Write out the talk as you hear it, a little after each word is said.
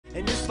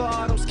for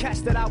all those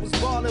cats that I was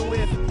ballin'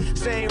 with.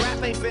 Saying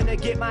rap ain't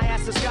finna get my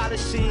ass a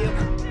scholarship.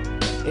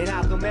 And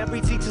how come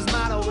every teacher's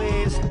motto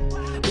is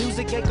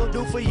music ain't gon'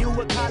 do for you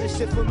what college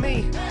did for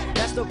me?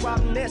 That's the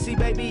problem there, see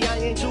baby, I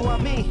ain't you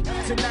on me.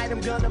 Tonight I'm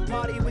gonna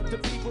party with the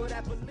people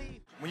that believe.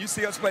 When you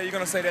see us play, you're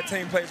gonna say that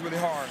team plays really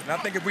hard. And I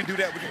think if we do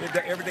that,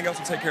 everything else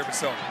will take care of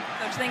itself.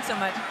 Coach, thanks so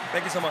much.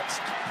 Thank you so much.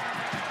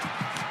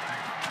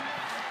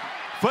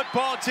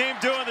 Football team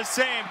doing the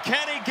same.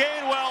 Kenny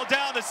Gainwell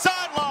down the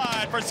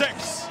sideline for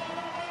 6.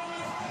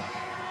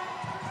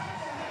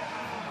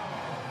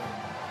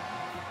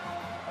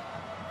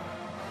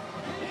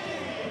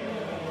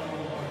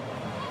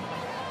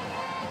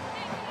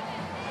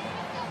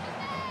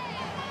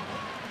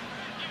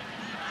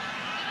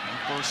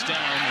 First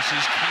down, this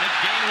is Kenneth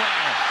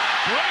Gainwell,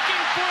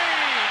 breaking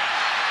free,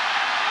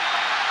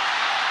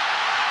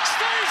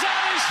 stays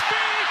on his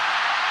feet,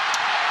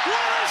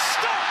 what a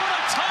stop for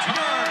the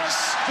Tigers!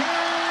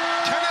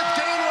 Kenneth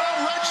Gainwell,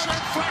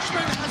 redshirt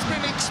freshman, has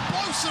been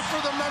explosive for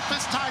the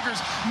Memphis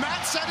Tigers.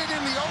 Matt said it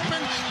in the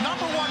open,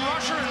 #1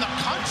 rusher in the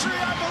country,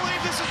 I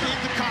believe. This is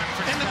the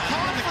conference. In the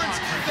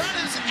conference, that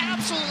is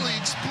absolutely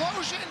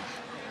explosion.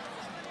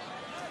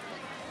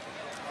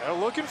 They're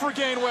looking for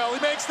Gainwell,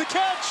 he makes the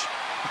catch!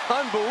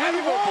 Unbelievable.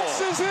 And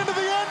waltzes into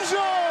the end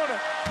zone.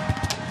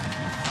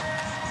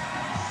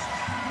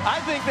 I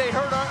think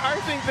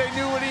they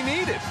knew what he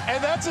needed.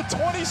 And that's a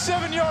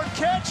 27-yard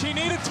catch. He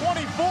needed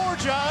 24,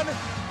 John.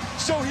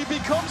 So he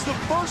becomes the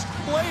first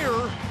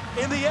player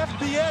in the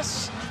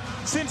FBS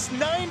since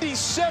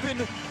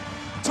 '97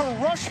 to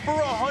rush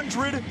for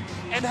 100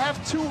 and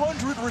have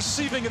 200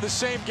 receiving in the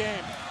same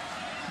game.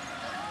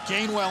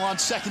 Gainwell on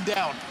second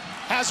down,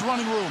 has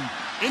running room.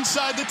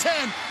 Inside the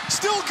 10,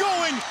 still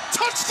going,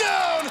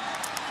 touchdown,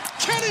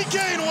 Kenny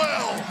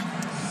Gainwell.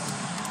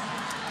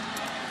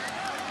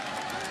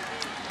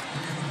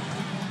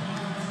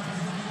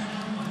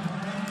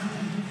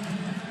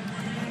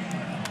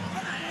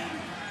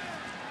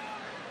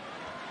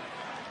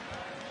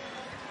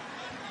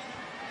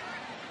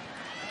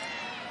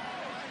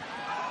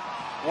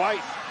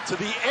 White to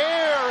the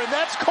air, and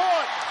that's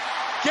caught.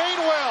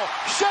 Gainwell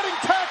shedding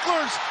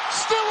tacklers,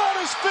 still on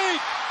his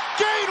feet.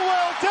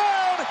 Gainwell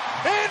down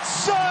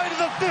inside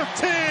the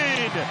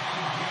 15.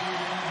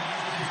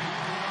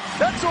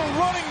 That's a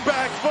running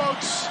back,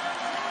 folks.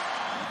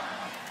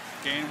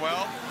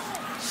 Gainwell,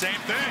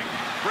 same thing.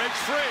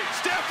 Breaks free.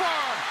 Stiff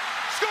arm.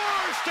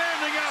 Scores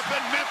standing up,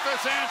 and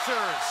Memphis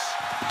answers.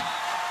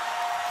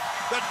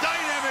 The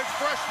dynamic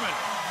freshman.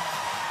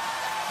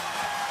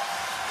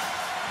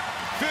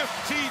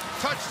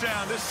 15th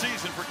touchdown this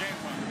season for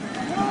Gainwell.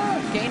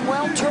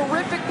 Gainwell,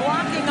 terrific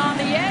blocking on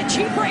the edge.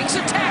 He breaks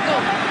a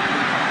tackle.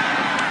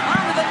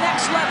 On to the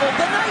next level.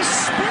 The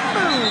nice spin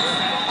move.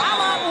 A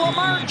la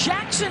Lamar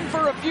Jackson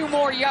for a few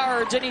more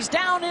yards, and he's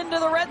down into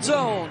the red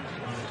zone.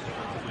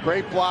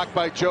 Great block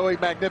by Joey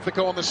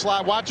Magnifico on the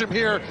slot. Watch him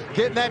here,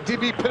 getting that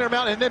DB pinner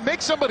mount, and then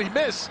make somebody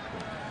miss.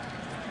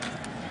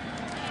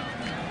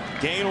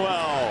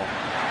 Gainwell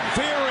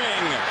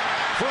fearing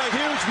for a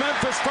huge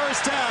Memphis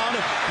first down.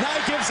 Now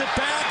gives it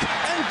back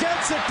and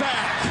gets it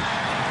back.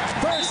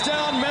 First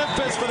down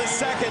Memphis for the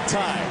second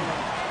time.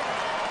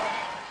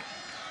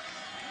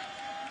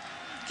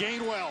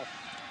 Gainwell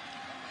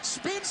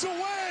spins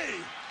away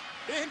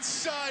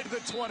inside the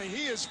 20.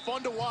 He is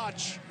fun to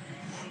watch.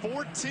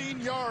 14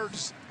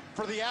 yards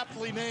for the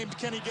aptly named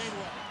Kenny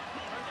Gainwell.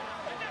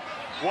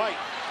 White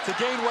to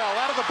Gainwell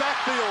out of the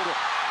backfield.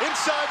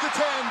 Inside the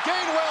 10.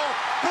 Gainwell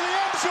for the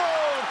end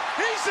zone.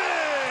 He's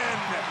in!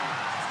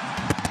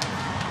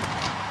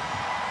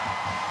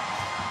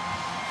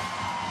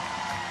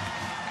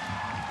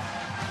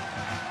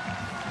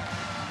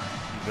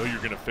 You know you're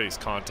going to face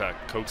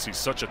contact. Coach sees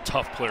such a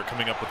tough player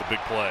coming up with a big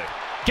play.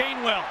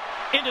 Gainwell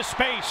into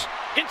space,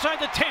 inside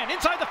the 10,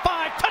 inside the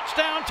 5,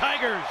 touchdown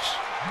Tigers.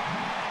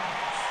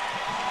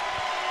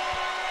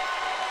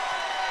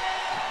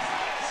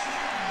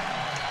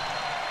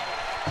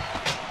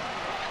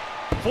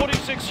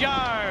 "46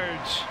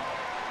 yards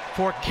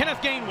for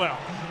Kenneth Gainwell."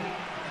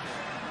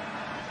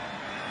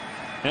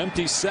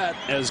 Empty set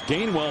as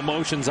Gainwell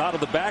motions out of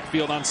the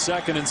backfield on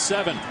 2nd and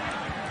 7.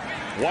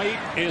 White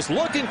is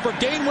looking for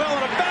Gainwell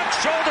and a back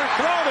shoulder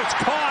throw that's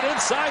caught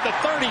inside the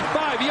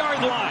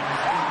 35-yard line.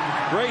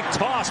 Great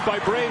toss by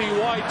Brady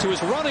White to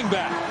his running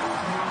back.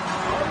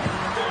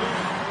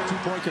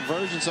 2-point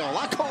conversion, so a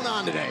lot going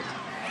on today.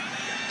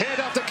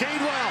 Hand up to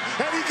Gainwell,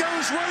 and he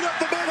goes right up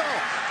the middle.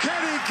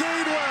 Kenny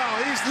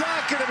Gainwell, he's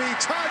not going to be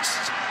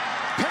touched.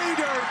 Pay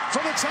dirt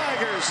for the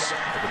Tigers.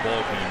 The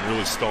ball game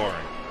really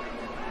starring.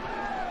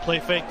 Play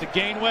fake to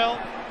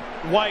Gainwell.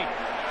 White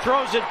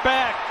throws it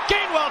back.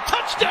 Gainwell,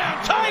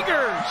 touchdown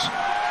Tigers!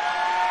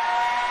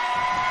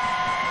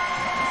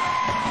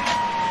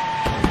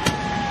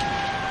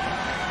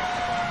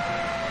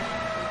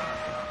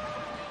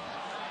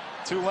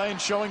 Tulane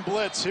showing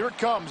blitz. Here it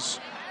comes.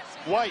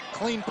 White,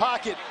 clean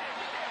pocket.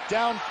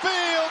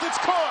 Downfield, it's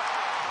caught.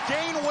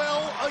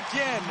 Gainwell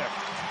again.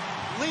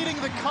 leading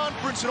the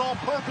conference in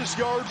all-purpose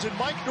yards, and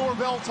Mike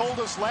Norvell told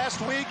us last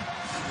week,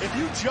 if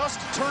you just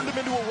turned him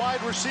into a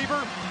wide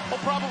receiver, he'll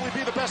probably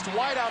be the best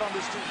wideout on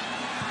this team.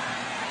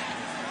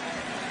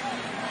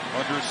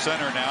 Under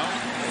center now,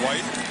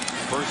 White,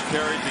 first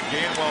carry to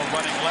Gainwell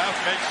running left,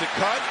 makes a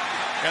cut,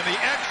 and the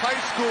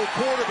ex-high school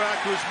quarterback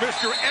who's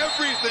Mr.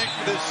 Everything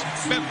for this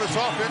Memphis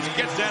offense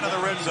gets down in the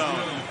red zone.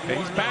 And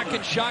he's back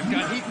in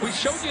shotgun. We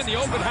showed you in the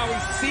open how he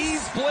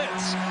sees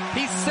blitz.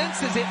 He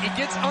senses it. He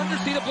gets under,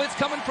 see the blitz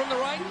coming from the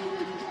right.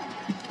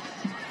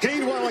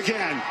 Gainwell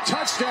again.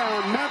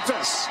 Touchdown,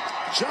 Memphis.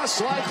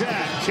 Just like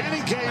that.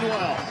 Kenny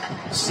Gainwell.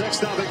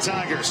 6-0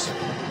 Tigers.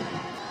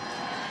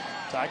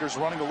 Tigers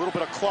running a little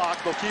bit of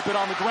clock. They'll keep it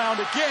on the ground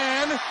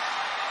again.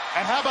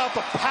 And how about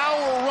the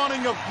power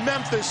running of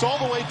Memphis all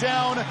the way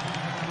down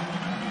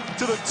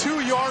to the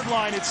 2-yard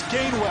line? It's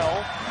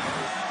Gainwell.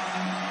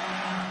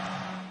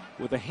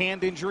 With a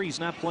hand injury, he's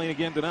not playing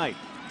again tonight.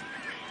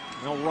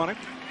 They'll run it,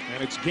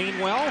 and it's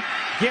Gainwell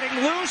getting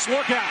loose.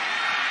 Look out.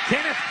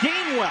 Kenneth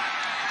Gainwell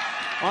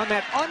on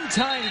that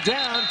untimed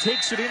down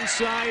takes it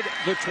inside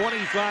the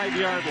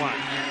 25-yard line.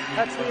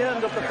 That's the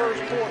end of the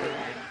first quarter.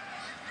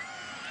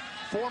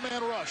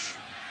 4-man rush.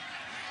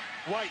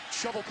 White,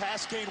 shovel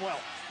pass, Gainwell.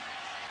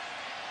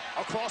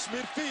 Across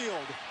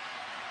midfield.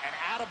 And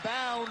out of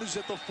bounds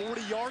at the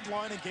 40-yard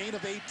line, a gain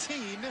of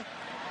 18.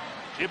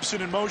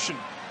 Gibson in motion.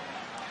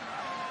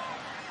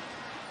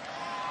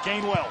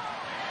 Gainwell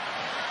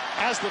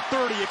has the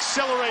 30,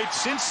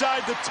 accelerates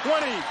inside the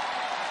 20.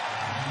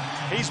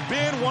 He's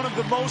been one of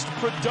the most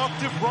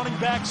productive running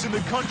backs in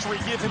the country.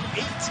 Give him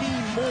 18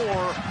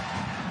 more.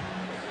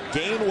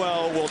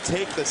 Gainwell will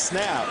take the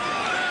snap.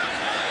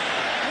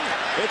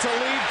 It's a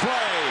lead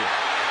play,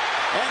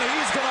 and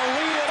he's going to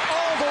lead it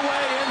all the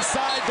way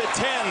inside the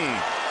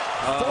 10.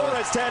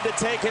 Forrest had to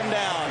take him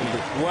down.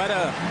 What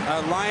a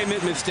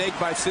alignment mistake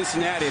by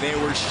Cincinnati. They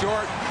were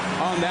short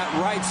on that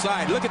right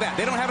side. Look at that.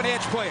 They don't have an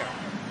edge player.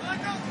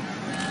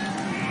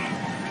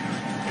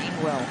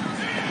 Gainwell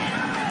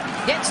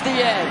gets the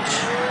edge.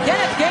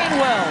 Kenneth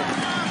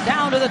Gainwell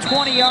down to the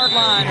 20-yard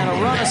line and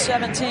a run of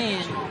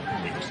 17.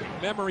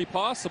 Memory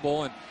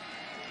possible, and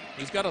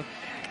he's got to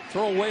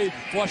throw away,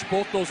 flush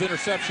both those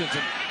interceptions,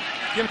 and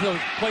give it to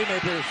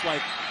playmakers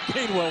like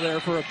Gainwell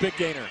there for a big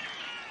gainer.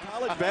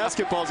 College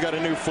basketball's got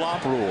a new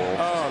flop rule.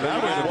 Oh,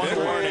 that was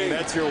one warning.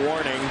 That's your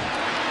warning.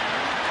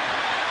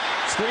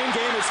 Screen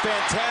game is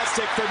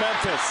fantastic for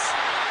Memphis.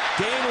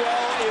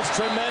 Gainwell is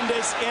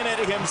tremendous in it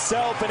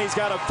himself, and he's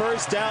got a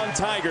first down,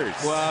 Tigers.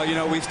 Well, you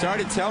know, we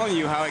started telling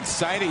you how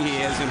exciting he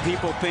is, and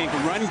people think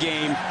run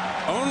game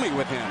only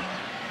with him.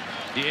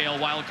 The AL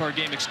wildcard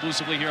game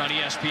exclusively here on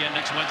ESPN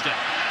next Wednesday.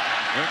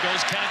 There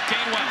goes Kenneth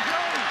Gainwell.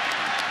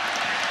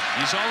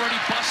 He's already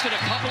busted a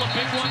couple of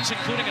big ones,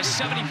 including a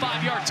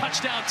 75-yard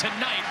touchdown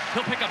tonight.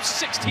 He'll pick up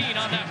 16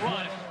 on that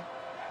run.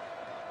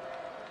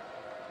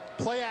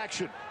 Play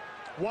action.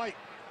 White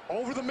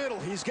over the middle.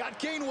 He's got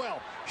Gainwell.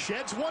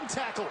 Sheds one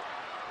tackle.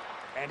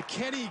 And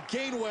Kenny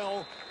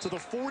Gainwell to the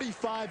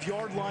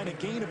 45-yard line, a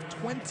gain of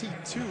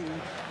 22.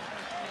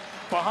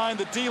 Behind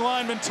the D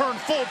lineman, turn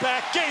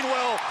fullback.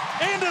 Gainwell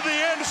into the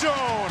end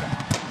zone.